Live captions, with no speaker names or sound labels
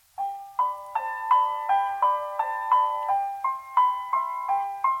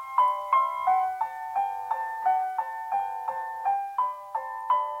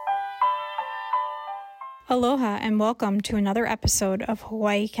Aloha and welcome to another episode of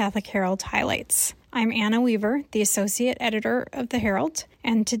Hawaii Catholic Herald Highlights. I'm Anna Weaver, the Associate Editor of the Herald,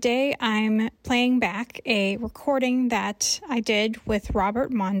 and today I'm playing back a recording that I did with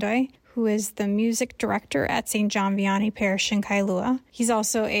Robert Mondoy, who is the music director at St. John Vianney Parish in Kailua. He's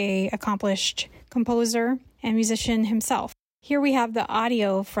also an accomplished composer and musician himself. Here we have the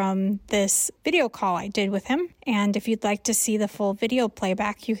audio from this video call I did with him, and if you'd like to see the full video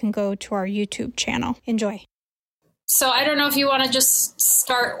playback, you can go to our YouTube channel. Enjoy. So I don't know if you want to just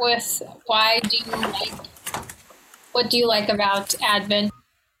start with what do you like about Advent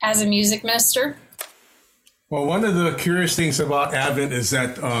as a music minister? Well, one of the curious things about Advent is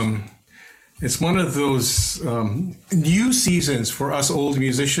that it's one of those new seasons for us old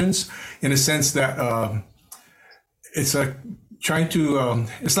musicians, in a sense that it's like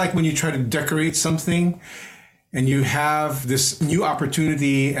it's like when you try to decorate something and you have this new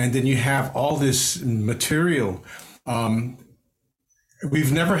opportunity and then you have all this material.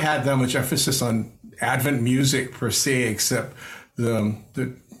 We've never had that much emphasis on Advent music per se, except the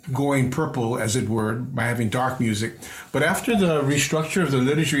going purple, as it were, by having dark music. But after the restructure of the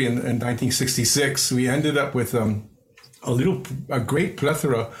liturgy in 1966, we ended up with a great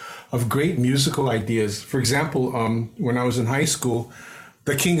plethora of great musical ideas. For example, when I was in high school,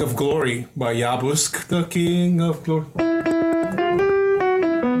 The King of Glory by Yabusk, The King of Glory,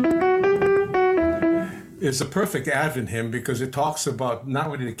 is a perfect Advent hymn because it talks about not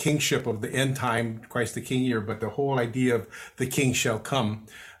only the kingship of the end time, Christ the King year, but the whole idea of the King shall come.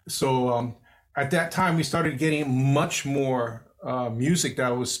 So at that time, we started getting much more music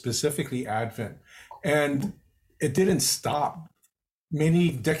that was specifically Advent. And it didn't stop. Many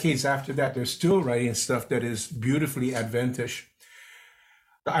decades after that, they're still writing stuff that is beautifully Adventish.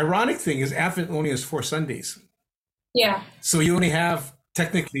 The ironic thing is Advent only has 4 Sundays. Yeah. So you only have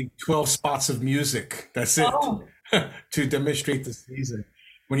technically 12 spots of music. That's it. Oh. To demonstrate the season.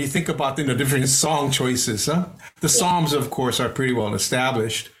 When you think about the different song choices, the Psalms, of course, are pretty well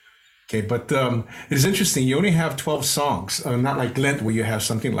established. Okay, but it is interesting. You only have 12 songs, not like Lent, where you have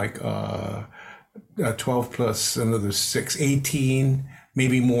something like 12 plus another 6, 18,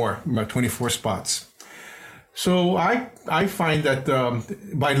 maybe more, about 24 spots. So I find that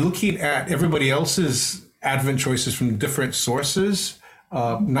by looking at everybody else's Advent choices from different sources,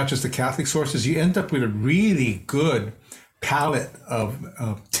 not just the Catholic sources, you end up with a really good palette of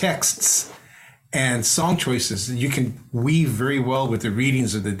texts and song choices. You can weave very well with the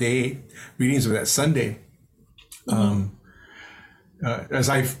readings of the day, readings of that Sunday. As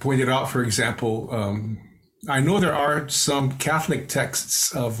I've pointed out, for example, I know there are some Catholic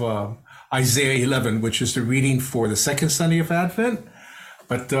texts of Isaiah 11, which is the reading for the second Sunday of Advent.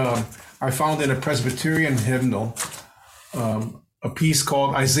 But I found in a Presbyterian hymnal a piece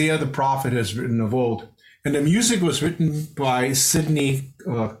called Isaiah the Prophet has written of old. And the music was written by Sidney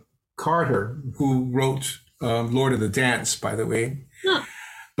Carter, who wrote Lord of the Dance, by the way. Huh.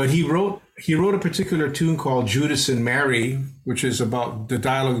 But he wrote a particular tune called Judas and Mary, which is about the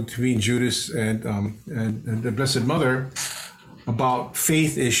dialogue between Judas and the Blessed Mother about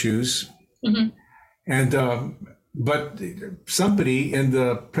faith issues. Mm-hmm. And but somebody in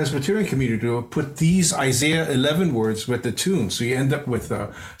the Presbyterian community will put these Isaiah 11 words with the tune, so you end up with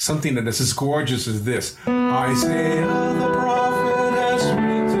something that is as gorgeous as this: Isaiah the prophet has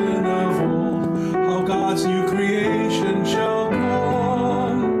written of old how God's new creation shall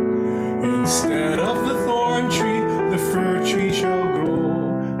come. Instead of the thorn tree, the fir tree shall grow,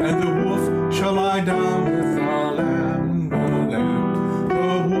 and the wolf shall lie down with the lamb.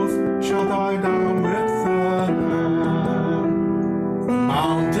 The wolf shall lie down with the lamb.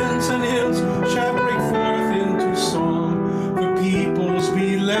 Mountains and hills shall break forth into song. The peoples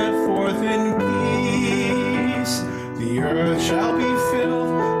be led forth in peace. The earth shall be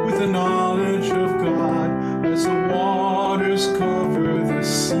filled with the knowledge of God as the waters cover the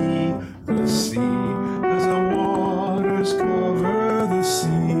sea. The sea, as the waters cover the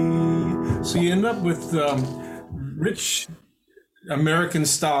sea. So you end up with rich American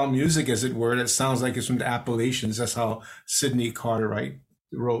style music, as it were, that sounds like it's from the Appalachians. That's how Sidney Carter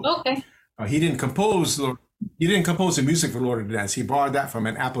wrote. Okay. He didn't compose the music for Lord of the Dance. He borrowed that from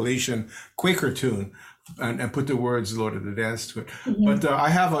an Appalachian Quaker tune and put the words Lord of the Dance to it. Mm-hmm. But I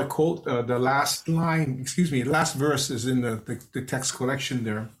have a quote, the last verse is in the text collection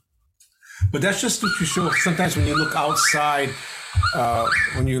there. But that's just to show sometimes when you look outside,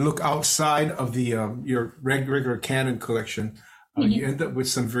 of the your regular canon collection, you end up with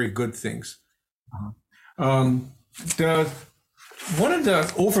some very good things. One of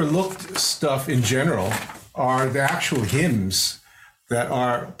the overlooked stuff in general are the actual hymns that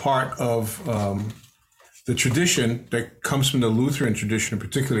are part of the tradition that comes from the Lutheran tradition,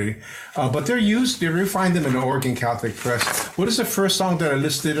 particularly. But they refine them in the Oregon Catholic Press. What is the first song that I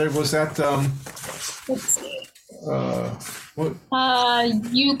listed? Was that? Let's see. What?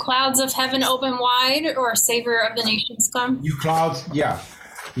 You clouds of heaven open wide, or Savior of the nations come. You clouds, yeah.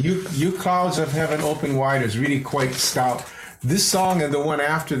 You clouds of heaven open wide is really quite stout. This song and the one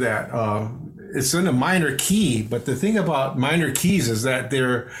after that, it's in a minor key, but the thing about minor keys is that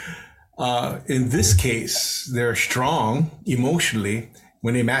they're, in this case, they're strong emotionally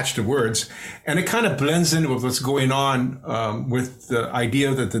when they match the words, and it kind of blends in with what's going on with the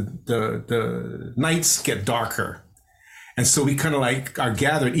idea that the nights get darker. And so we kind of like are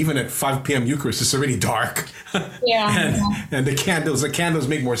gathered, even at 5 p.m. Eucharist, it's already dark. Yeah. and the candles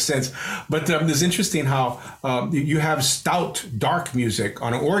make more sense. But it's interesting how you have stout, dark music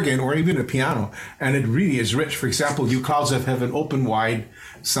on an organ or even a piano, and it really is rich. For example, You Clouds of Heaven Open Wide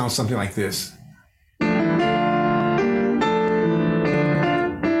sounds something like this.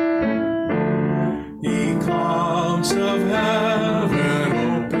 Ye clouds of heaven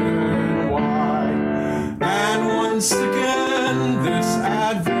open wide, and once again this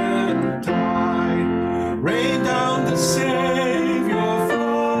Advent tide, rain down the Savior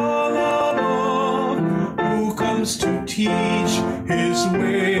from above, who comes to teach his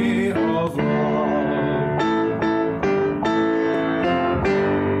way of love.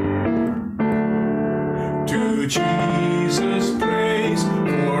 To Jesus praise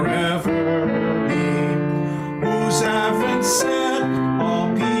forever be, whose Advent set all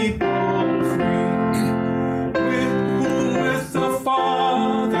people free, with the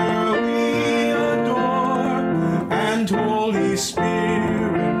Father we adore, and Holy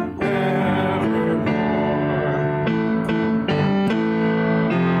Spirit evermore.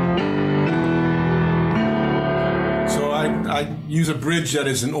 So I use a bridge that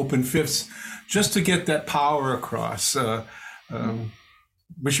is in open fifths just to get that power across,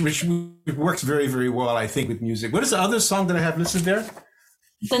 which works very, very well, I think, with music. What is the other song that I have listed there?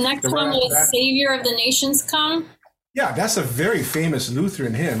 The next one is Savior of the Nations Come. Yeah, that's a very famous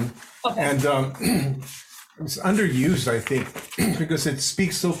Lutheran hymn. Okay. And it's underused, I think, because it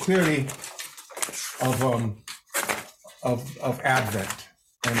speaks so clearly of Advent.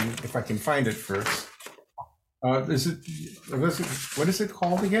 And if I can find it first. What is it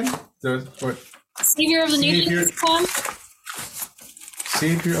called again? Savior of the Nations Come.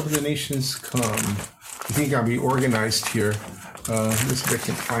 Savior of the Nations Come. I think I'll be organized here. Let's see if I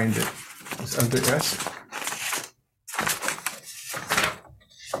can find it. It's under S.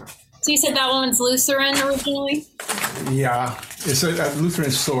 So you said that one's Lutheran originally? Yeah, it's a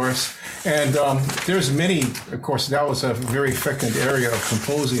Lutheran source. And there's many, of course, that was a very effective area of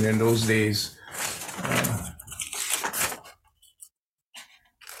composing in those days.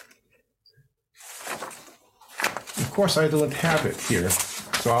 Of course, I don't have it here,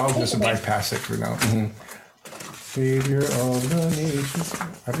 so I'll just bypass it for now. Mm-hmm. Savior of the nations.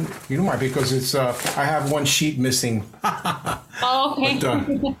 You know why? Because it's I have one sheet missing. Oh, okay.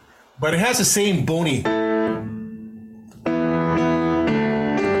 But it has the same bony.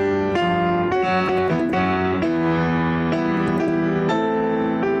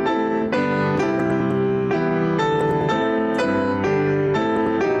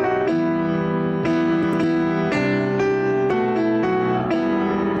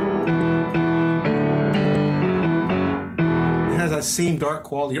 Same dark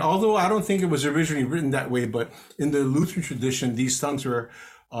quality, although I don't think it was originally written that way, but in the Lutheran tradition, these songs were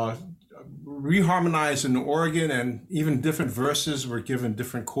reharmonized in the organ, and even different verses were given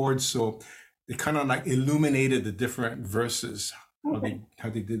different chords, so it kind of like illuminated the different verses, how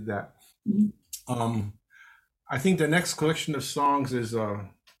they did that. I think the next collection of songs is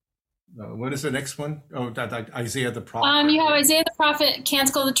what is the next one? Oh, that Isaiah the prophet. You have Isaiah the prophet,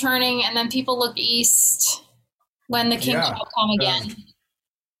 Canticle of the Turning, and then People Look East. When the King shall come again.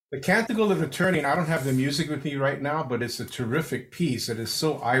 The Canticle of the Turning, I don't have the music with me right now, but it's a terrific piece. It is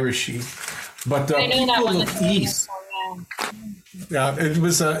so Irishy. But People Look East. Yeah,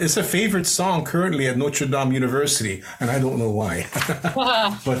 it's a favorite song currently at Notre Dame University, and I don't know why.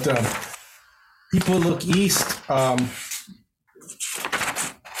 But People Look East. I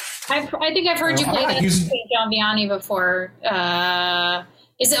think I've heard you play that with John Vianney before.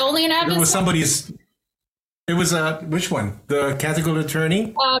 Is it only an Advent? It was somebody's. It was which one? The Canticle of the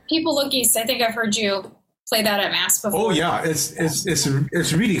Turning? People Look East. I think I've heard you play that at Mass before. Oh yeah,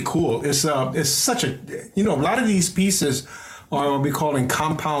 it's really cool. It's such a a lot of these pieces are what we call in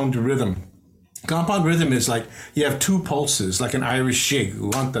compound rhythm, Compound rhythm is like you have two pulses, like an Irish shig,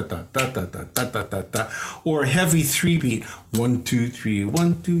 one da da da da da da da da da, or a heavy 3-beat, 1 2 3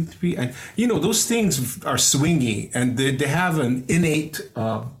 1 2 3, and those things are swingy and they have an innate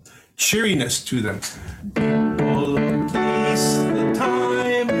cheeriness to them. People of peace, the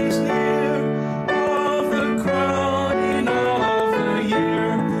time is near of the crowning of the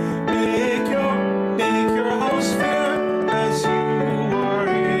year. Make your house fair as you are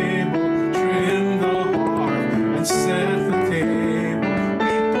able. Trim the hearth and set the table.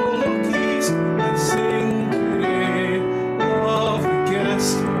 People of peace, let's sing today. Love the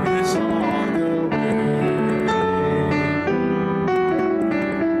guest is on the way.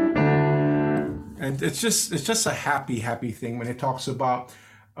 And it's just a happy thing when it talks about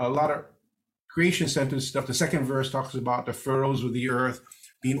a lot of creation sentence stuff. The second verse talks about the furrows of the earth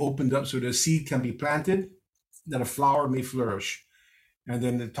being opened up so the seed can be planted, that a flower may flourish. And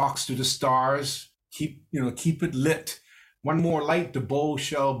then it talks to the stars, keep it lit. One more light the bowl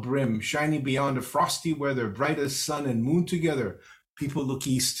shall brim, shining beyond the frosty weather, bright as sun and moon together. People look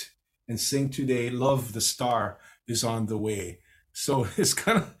east and sing today, love the star is on the way. So it's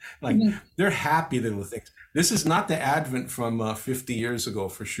kind of like they're happy little things. This is not the Advent from 50 years ago,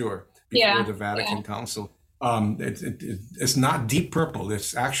 for sure, before the Vatican Council. It's not deep purple.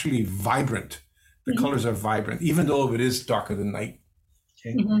 It's actually vibrant. The colors are vibrant, even though it is darker than night.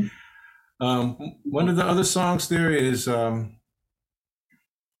 Okay. One of the other songs there is, I'm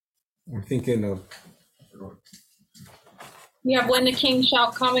thinking of. You have When the King Shall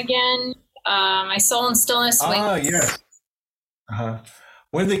Come Again, My Soul in Stillness Waits. Yes.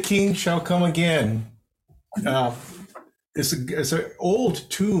 When the King Shall Come Again. It's an old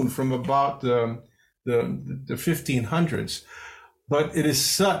tune from about the 1500s, but it is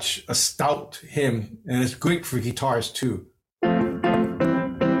such a stout hymn, and it's great for guitars too. Can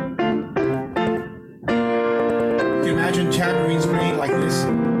you imagine tambourines playing like this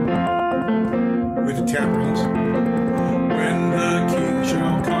with the tambourines? When the King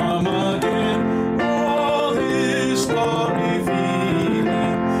shall come again, all his glory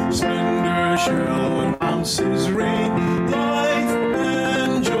revealing, splendor shall announce his reign, life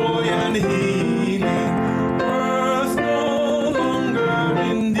and joy and healing, earth no longer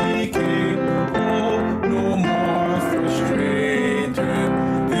in decay, oh, no more frustrated.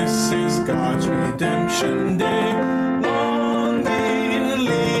 This is God's redemption day, longingly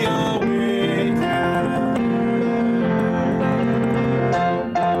awaited.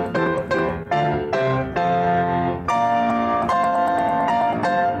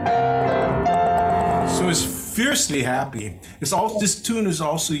 So it's fiercely happy. This tune is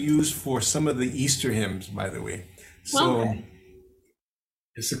also used for some of the Easter hymns, by the way. So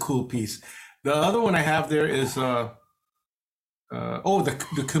it's a cool piece. The other one I have there is the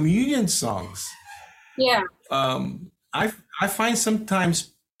communion songs. Yeah. I find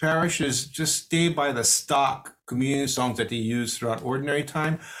sometimes parishes just stay by the stock communion songs that they use throughout ordinary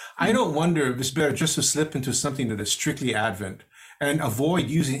time. I don't wonder if it's better just to slip into something that is strictly Advent and avoid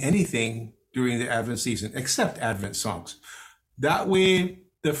using anything during the Advent season except Advent songs. That way,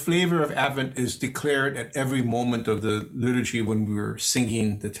 the flavor of Advent is declared at every moment of the liturgy when we're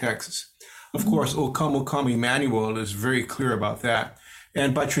singing the texts. Of course, O come, Emmanuel is very clear about that.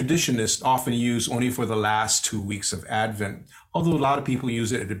 And by tradition, it's often used only for the last 2 weeks of Advent, although a lot of people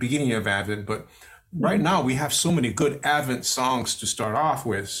use it at the beginning of Advent. But right now, we have so many good Advent songs to start off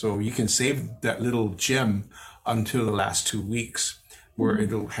with, so you can save that little gem until the last 2 weeks, where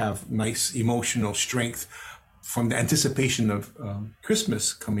it'll have nice emotional strength from the anticipation of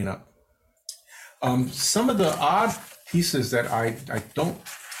Christmas coming up. Some of the odd pieces that I don't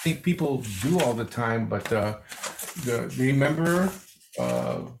think people do all the time, but Remember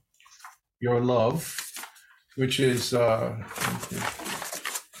Your Love, which is from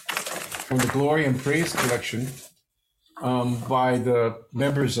the Glory and Praise collection by the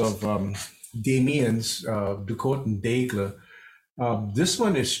members of Damien's Ducote and Daigle. This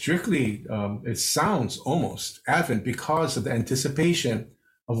one is strictly, it sounds almost Advent because of the anticipation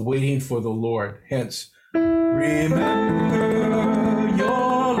of waiting for the Lord. Hence, remember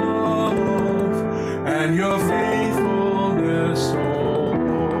your love and your faithfulness, O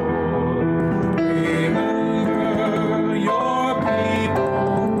Lord. Remember your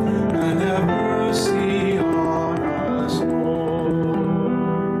people and have mercy on us, Lord.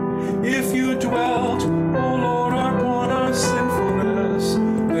 If you dwelt, O Lord, upon our sinfulness,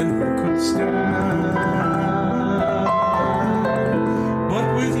 then who could stand? But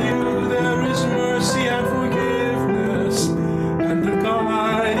with you there is mercy and forgiveness and the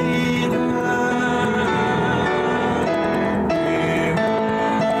guiding hand.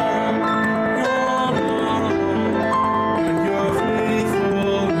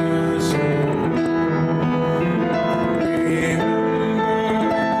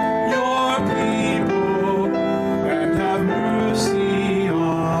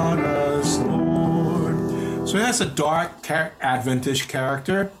 So it has a dark Adventish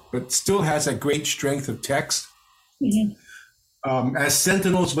character, but still has a great strength of text. As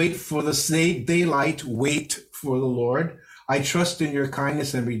sentinels wait for the daylight, wait for the Lord. I trust in your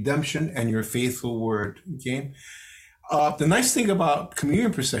kindness and redemption and your faithful word. Okay. The nice thing about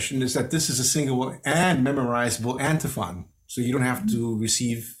communion procession is that this is a single and memorizable antiphon. So you don't have to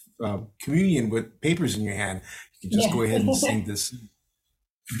receive communion with papers in your hand. You can just go ahead and sing this.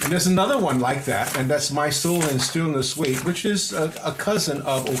 And there's another one like that, and that's My Soul in Stillness Wait, which is a cousin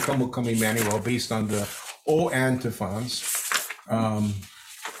of O Come, O Come Emmanuel, based on the O antiphons. Let's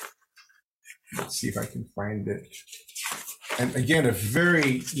see if I can find it. And again, a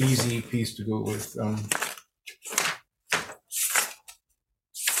very easy piece to go with.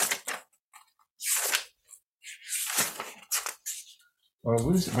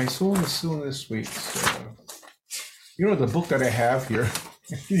 What is it? My Soul in Stillness Waits. You know, the book that I have here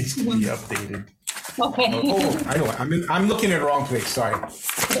needs to be updated. Okay. I know. I'm looking at the wrong place. Sorry.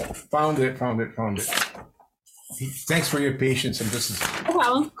 Found it. Thanks for your patience. And this is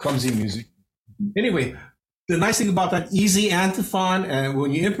clumsy music. Anyway, the nice thing about that easy antiphon, and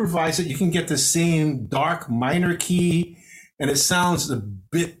when you improvise it, you can get the same dark minor key, and it sounds a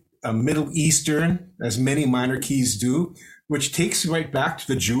bit Middle Eastern, as many minor keys do, which takes you right back to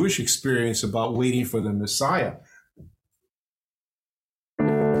the Jewish experience about waiting for the Messiah.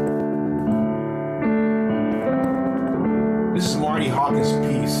 This is Marty Hawkins'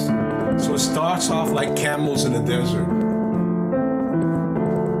 piece. So it starts off like camels in the desert.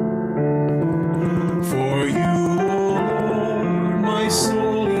 For you, Lord, my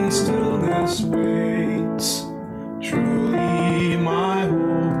soul in stillness waits. Truly my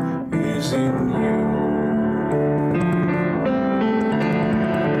hope is in you.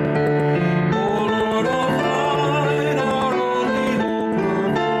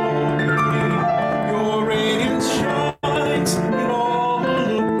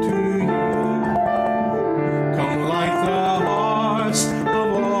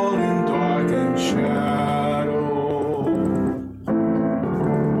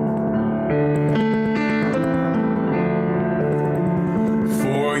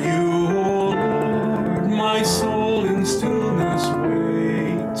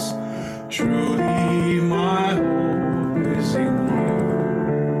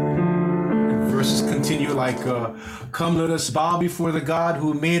 Come, let us bow before the God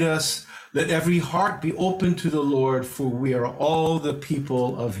who made us. Let every heart be open to the Lord, for we are all the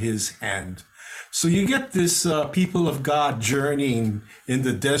people of his hand. So you get this people of God journeying in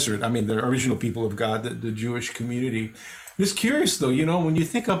the desert. I mean, the original people of God, the Jewish community. It's curious, though, you know, when you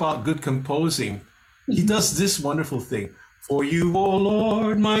think about good composing, he does this wonderful thing. For you, O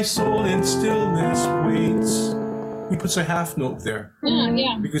Lord, my soul in stillness waits. He puts a half note there.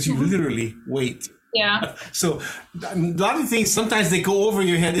 Yeah. Because you literally wait. Yeah. So a lot of things, sometimes they go over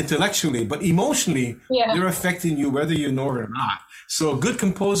your head intellectually, but emotionally, they're affecting you whether you know it or not. So good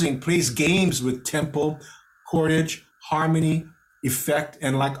composing plays games with tempo, chordage, harmony, effect,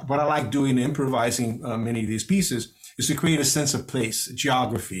 and like what I like doing, improvising many of these pieces, is to create a sense of place,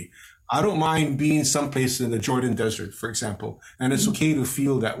 geography. I don't mind being someplace in the Jordan Desert, for example, and it's okay to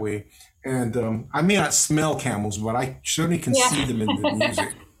feel that way. And I may not smell camels, but I certainly can see them in the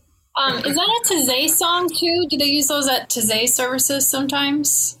music. Is that a Taizé song too? Do they use those at Taizé services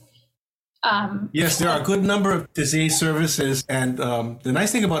sometimes? Yes, there are a good number of Taizé services. And the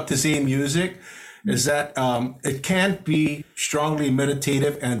nice thing about Taizé music is that it can't be strongly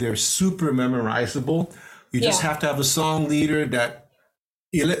meditative, and they're super memorizable. You just have to have a song leader that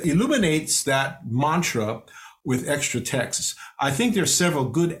illuminates that mantra with extra texts. I think there's several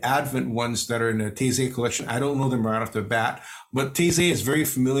good Advent ones that are in the Taizé collection. I don't know them right off the bat, but Taizé is very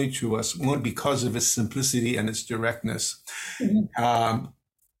familiar to us, one, because of its simplicity and its directness. In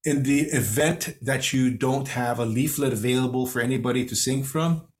the event that you don't have a leaflet available for anybody to sing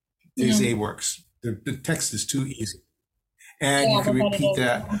from, Taizé works. The text is too easy. And you can repeat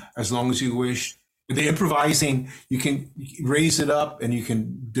that as long as you wish. The improvising, you can raise it up and you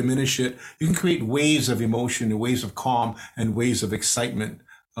can diminish it. You can create waves of emotion, and waves of calm, and waves of excitement,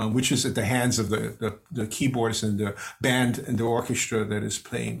 which is at the hands of the keyboards and the band and the orchestra that is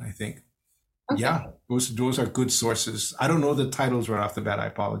playing, I think. Okay. Yeah, those are good sources. I don't know the titles right off the bat. I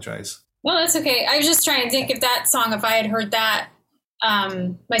apologize. No, that's okay. I was just trying to think if that song, if I had heard that,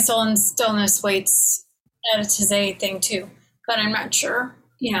 My Soul in Stillness Waits at a Taizé thing too, but I'm not sure.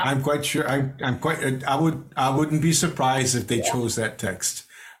 Yeah. I'm quite sure. I wouldn't be surprised if they chose that text,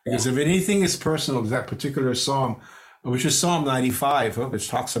 because if anything is personal to that particular psalm, which is Psalm 95, which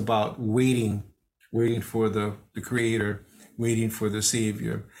talks about waiting for the Creator, waiting for the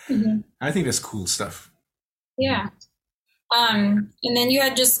Savior. I think that's cool stuff. Yeah. And then you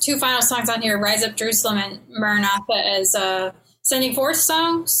had just two final songs on here, Rise Up Jerusalem and Maranatha, as sending forth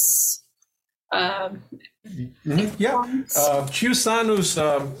songs. Yeah. Chiusano's,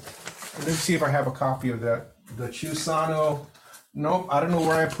 let's see if I have a copy of that. The Chiusano, no, I don't know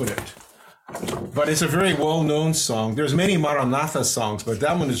where I put it. But it's a very well-known song. There's many Maranatha songs, but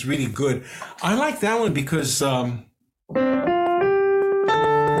that one is really good. I like that one because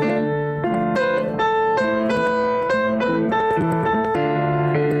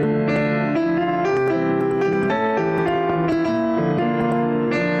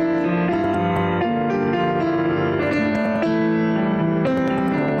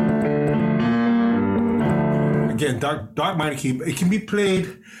again, dark minor key. It can be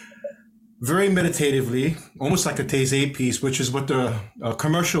played very meditatively, almost like a Taizé piece, which is what the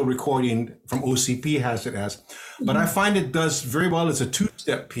commercial recording from OCP has it as. But I find it does very well as a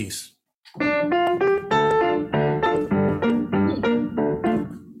two-step piece,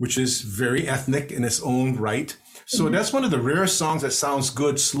 which is very ethnic in its own right. So that's one of the rare songs that sounds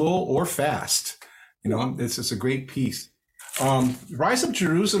good, slow or fast. You know, it's a great piece. Rise Up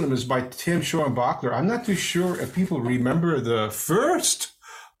Jerusalem is by Tim Shore and Bachler. I'm not too sure if people remember the first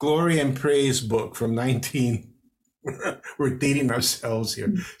Glory and Praise book from we're dating ourselves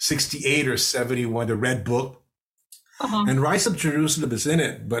here, 68 or 71, the Red Book. And Rise Up Jerusalem is in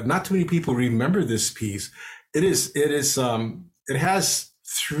it, but not too many people remember this piece. It has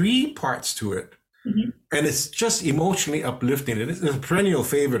three parts to it. And it's just emotionally uplifting. It is a perennial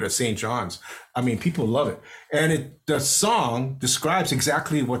favorite of St. John's. I mean, people love it. And the song describes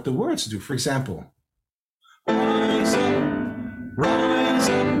exactly what the words do. For example, rise up, rise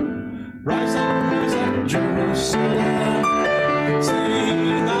up, rise up, rise up, Jerusalem.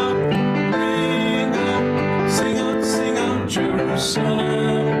 Sing out, ring out, sing out,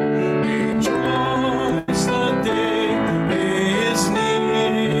 Jerusalem. Rejoice, the day is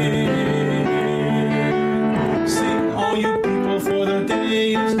near. Sing, all you people, for the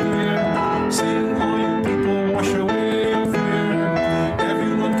day is near. Sing, all you people, wash away your fear.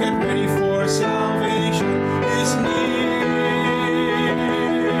 Everyone get ready for salvation is near.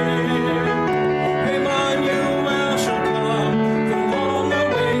 Emmanuel shall come, the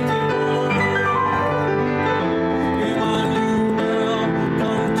long-awaited one. Emmanuel,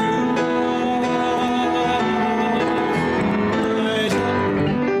 come to us. Rise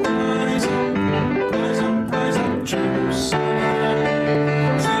up, rise up, rise up, rise up, Jerusalem.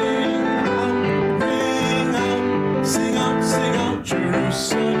 Sing out, ring out, sing out,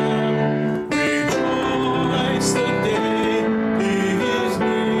 Jerusalem. Rejoice, the day is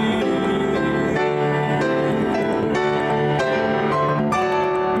near.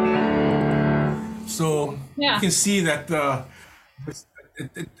 So Yeah. you can see that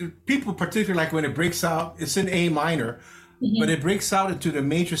people particularly like when it breaks out, it's in A minor, but it breaks out into the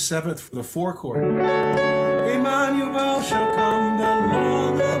major seventh for the four chord. Emmanuel shall come, the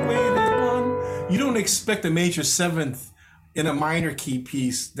long-awaited one. You don't expect a major seventh in a minor key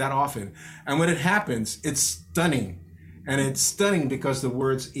piece that often. And when it happens, it's stunning. And it's stunning because the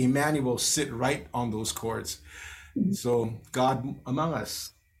words Emmanuel sit right on those chords. So God among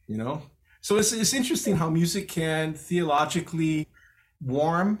us, you know? So it's interesting how music can theologically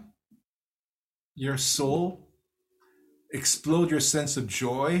warm your soul, explode your sense of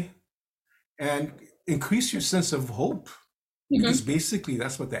joy, and increase your sense of hope. Because basically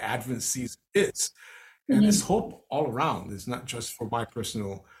that's what the Advent season is. And it's hope all around. It's not just for my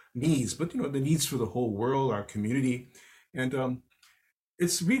personal needs, but the needs for the whole world, our community. And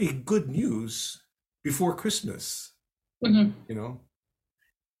it's really good news before Christmas. You know,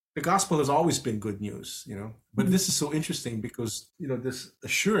 the gospel has always been good news, but this is so interesting because, this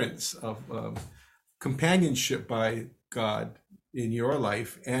assurance of companionship by God in your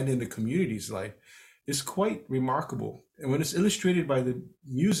life and in the community's life is quite remarkable. And when it's illustrated by the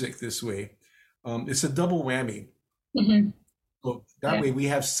music this way, it's a double whammy. So that way we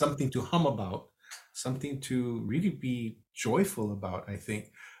have something to hum about, something to really be joyful about, I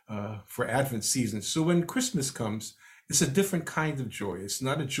think, for Advent season. So when Christmas comes, it's a different kind of joy. It's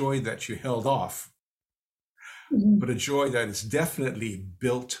not a joy that you held off, but a joy that is definitely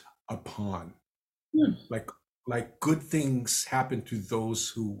built upon. Like good things happen to those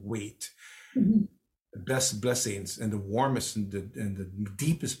who wait. The best blessings and the warmest and the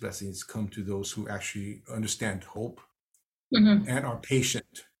deepest blessings come to those who actually understand hope and are patient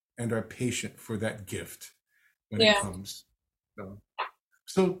for that gift when it comes.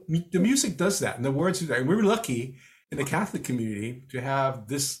 So the music does that, and the words do that. And we're lucky in the Catholic community to have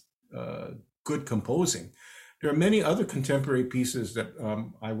this good composing. There are many other contemporary pieces that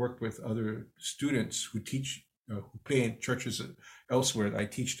I work with other students who teach, who play in churches elsewhere. I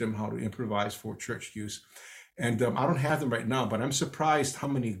teach them how to improvise for church use. And I don't have them right now, but I'm surprised how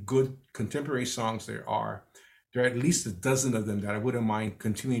many good contemporary songs there are. There are at least a dozen of them that I wouldn't mind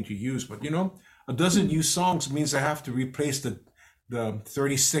continuing to use. But a dozen new songs means I have to replace the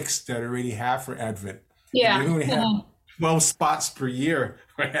 36 that I already have for Advent. Yeah. We only have 12 spots per year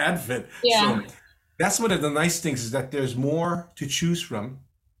for Advent. Yeah. So that's one of the nice things, is that there's more to choose from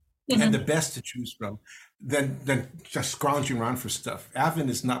and the best to choose from than just scrounging around for stuff. Advent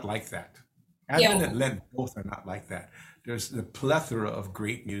is not like that. Advent and Lent both are not like that. There's the plethora of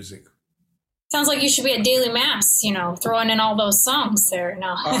great music. Sounds like you should be at daily mass, throwing in all those songs there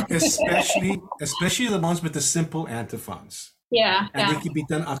now. especially the ones with the simple antiphons. Yeah. And they can be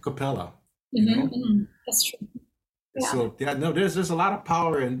done a cappella. That's true. Yeah. So there's a lot of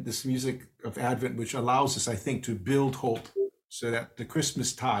power in this music of Advent, which allows us, I think, to build hope so that the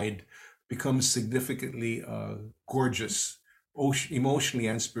Christmas tide becomes significantly gorgeous, emotionally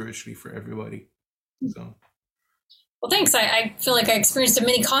and spiritually for everybody. So. Well, thanks. I feel like I experienced a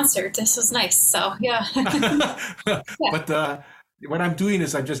mini concert. This was nice. So, yeah. But what I'm doing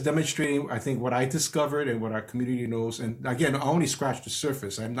is I'm just demonstrating, I think, what I discovered and what our community knows. And again, I only scratched the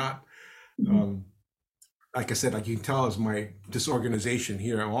surface. I'm not, like I said, like you can tell, is my disorganization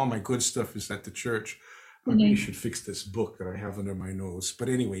here. All my good stuff is at the church. I really should fix this book that I have under my nose. But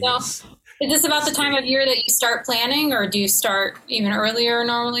anyway, yes. Is this about the time of year that you start planning, or do you start even earlier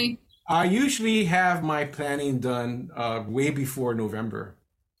normally? I usually have my planning done way before November.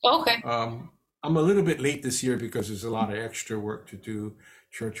 Okay. I'm a little bit late this year because there's a lot of extra work to do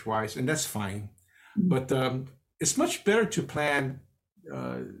church-wise, and that's fine. But it's much better to plan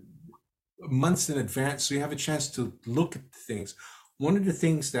months in advance so you have a chance to look at things. One of the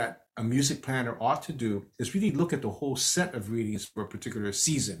things that a music planner ought to do is really look at the whole set of readings for a particular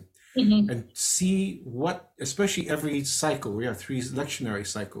season and see what, especially every cycle, we have 3 lectionary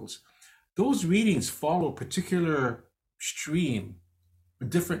cycles, those readings follow a particular stream, a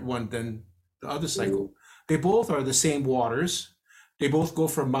different one than the other cycle. They both are the same waters. They both go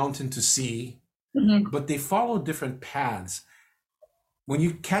from mountain to sea, but they follow different paths. When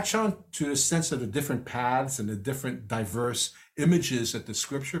you catch on to the sense of the different paths and the different diverse images that the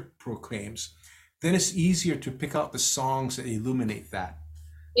scripture proclaims, then it's easier to pick out the songs that illuminate that.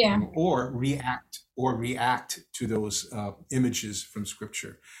 Yeah. Or react to those images from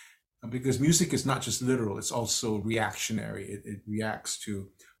scripture. Because music is not just literal, it's also reactionary. It reacts to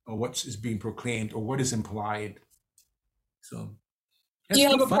what is being proclaimed or what is implied. So, do you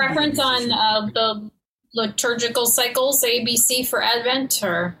have a preference on the liturgical cycles, A, B, C for Advent,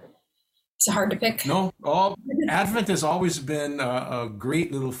 or is it hard to pick? No, Advent has always been a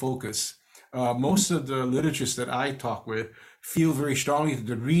great little focus. Most of the liturgists that I talk with feel very strongly that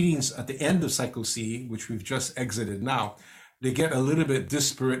the readings at the end of cycle C, which we've just exited now, they get a little bit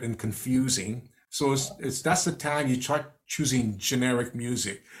disparate and confusing. So that's the time you start choosing generic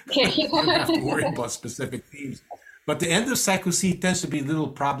music. You don't have to worry about specific themes. But the end of cycle C tends to be a little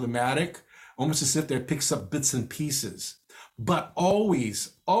problematic, almost as if it picks up bits and pieces. But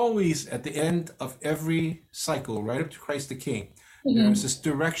always at the end of every cycle, right up to Christ the King, there's this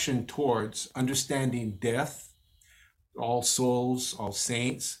direction towards understanding death, all souls, all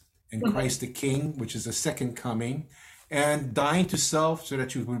saints, and Christ the King, which is the second coming, and dying to self so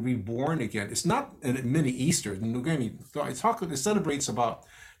that you will be born again. It's not a mini Easter. It celebrates about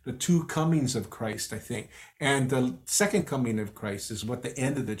the 2 comings of Christ, I think. And the second coming of Christ is what the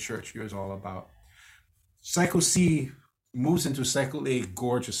end of the church year is all about. Cycle C moves into cycle A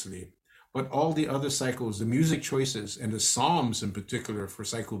gorgeously, but all the other cycles, the music choices and the Psalms in particular for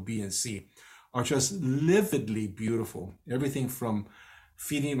cycle B and C are just lividly beautiful. Everything from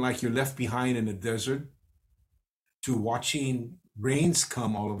feeling like you're left behind in the desert to watching rains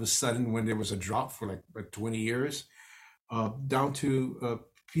come all of a sudden when there was a drought for like 20 years, down to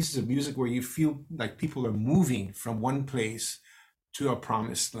pieces of music where you feel like people are moving from one place to a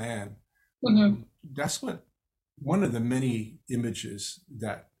promised land. That's one of the many images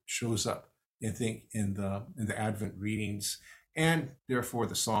that shows up, I think, in the Advent readings, and therefore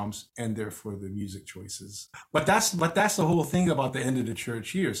the Psalms, and therefore the music choices. But that's the whole thing about the end of the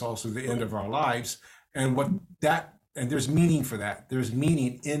church year. It's also the end of our lives, and there's meaning for that. There's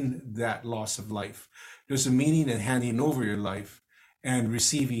meaning in that loss of life. There's a meaning in handing over your life and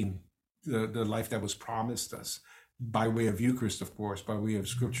receiving the life that was promised us by way of Eucharist, of course, by way of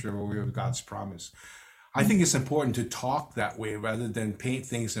Scripture, by way of God's promise. I think it's important to talk that way rather than paint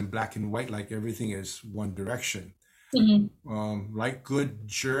things in black and white like everything is one direction. Like good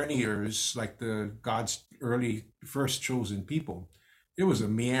journeyers, like the God's early first chosen people. It was a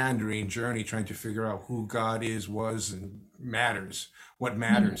meandering journey trying to figure out who God is, was, and matters. What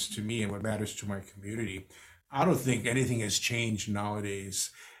matters to me and what matters to my community. I don't think anything has changed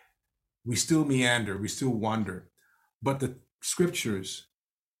nowadays. We still meander, we still wander, but the scriptures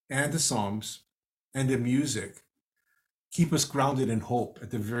and the Psalms and the music keep us grounded in hope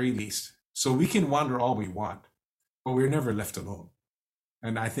at the very least. So we can wander all we want, but we're never left alone.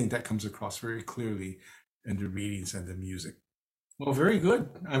 And I think that comes across very clearly in the readings and the music. Well, very good.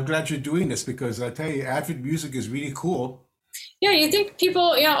 I'm glad you're doing this because I tell you, Advent music is really cool. Yeah, you think people,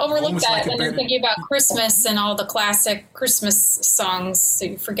 overlook Almost that like a when they're bit- thinking about Christmas and all the classic Christmas songs, so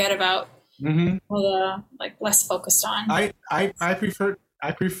you forget about all the less focused on. I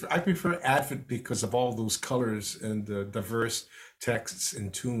prefer Advent because of all those colors and the diverse texts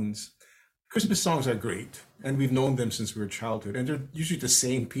and tunes. Christmas songs are great, and we've known them since we were childhood, and they're usually the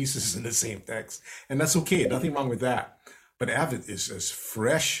same pieces in the same text, and that's okay. Nothing wrong with that. But Advent is as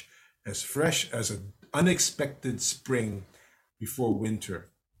fresh as an unexpected spring before winter.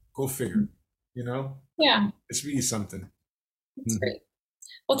 Go figure. Yeah, It's really something. that's great.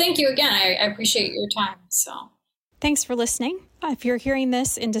 Well, thank you again. I appreciate your time. So. Thanks for listening. If you're hearing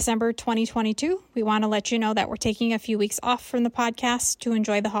this in December 2022, we want to let you know that we're taking a few weeks off from the podcast to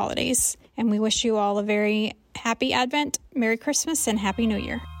enjoy the holidays. And we wish you all a very happy Advent, Merry Christmas, and Happy New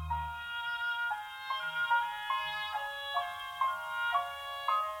Year.